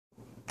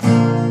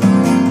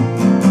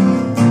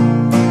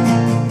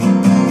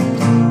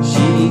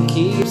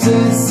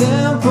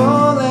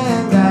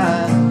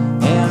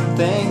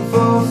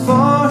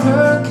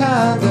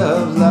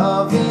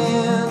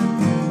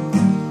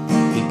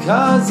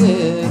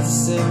it's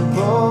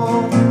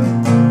simple.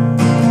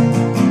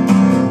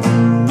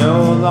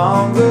 No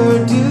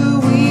longer do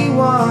we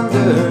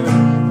wonder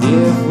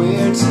if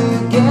we're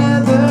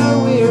together,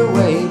 we're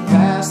way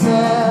past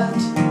that.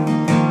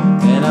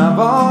 And I've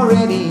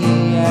already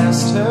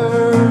asked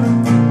her.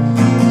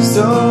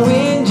 So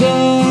in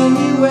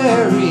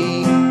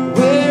January,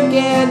 we're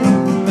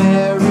getting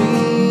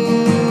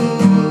married.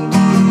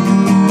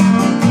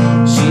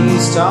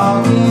 She's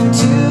talking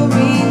to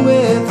me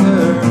with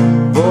her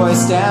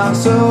voice down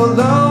so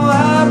low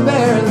I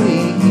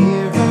barely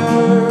hear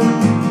her.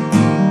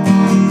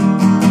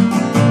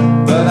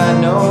 But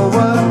I know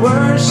what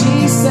words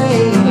she's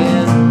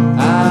saying.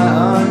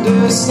 I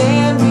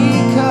understand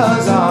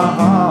because our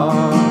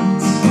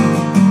hearts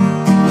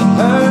and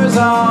hers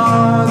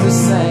are the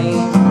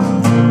same.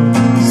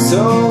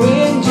 So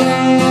in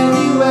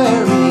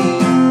January,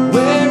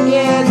 we're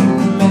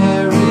getting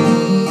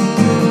married.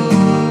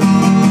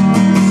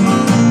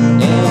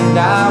 And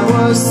I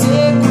was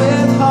sick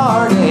with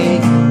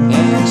heartache,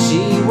 and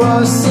she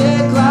was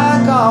sick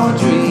like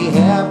Audrey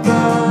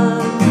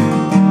Hepburn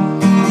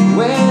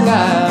when I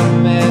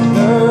met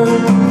her.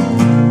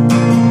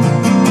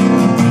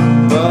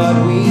 But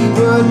we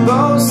would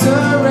both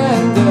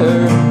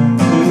surrender.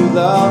 True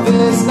love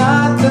is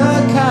not the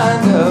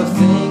kind of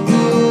thing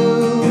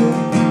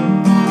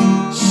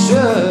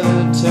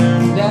should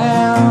turn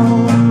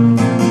down.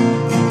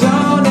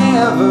 Don't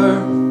ever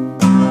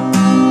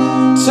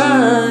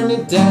turn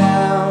it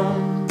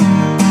down.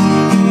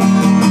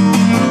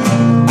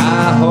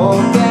 I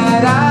hope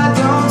that I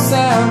don't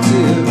sound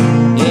too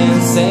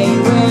insane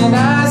when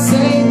I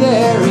say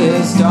there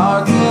is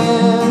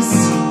darkness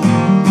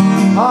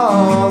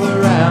all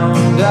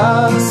around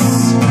us.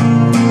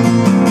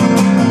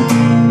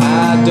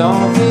 I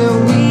don't feel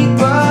weak,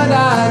 but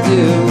I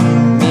do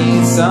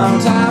need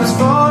sometimes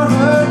for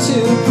her to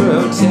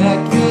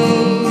protect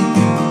me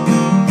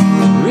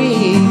and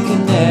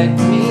reconnect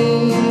me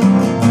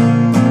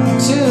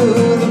to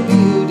the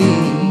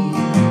beauty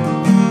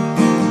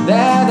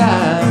that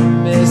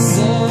I'm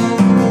missing.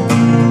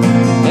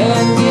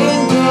 And in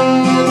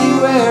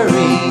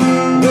January,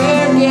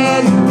 we're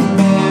getting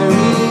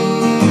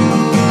married.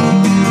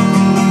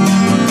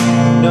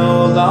 No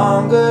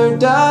longer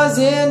does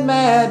it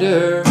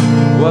matter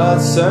what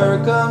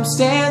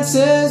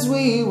circumstances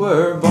we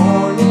were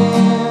born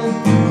in.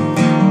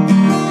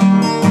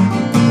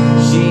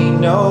 She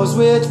knows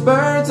which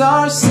birds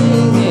are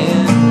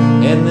singing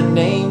and the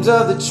names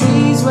of the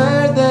trees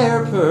where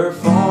they're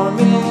performing.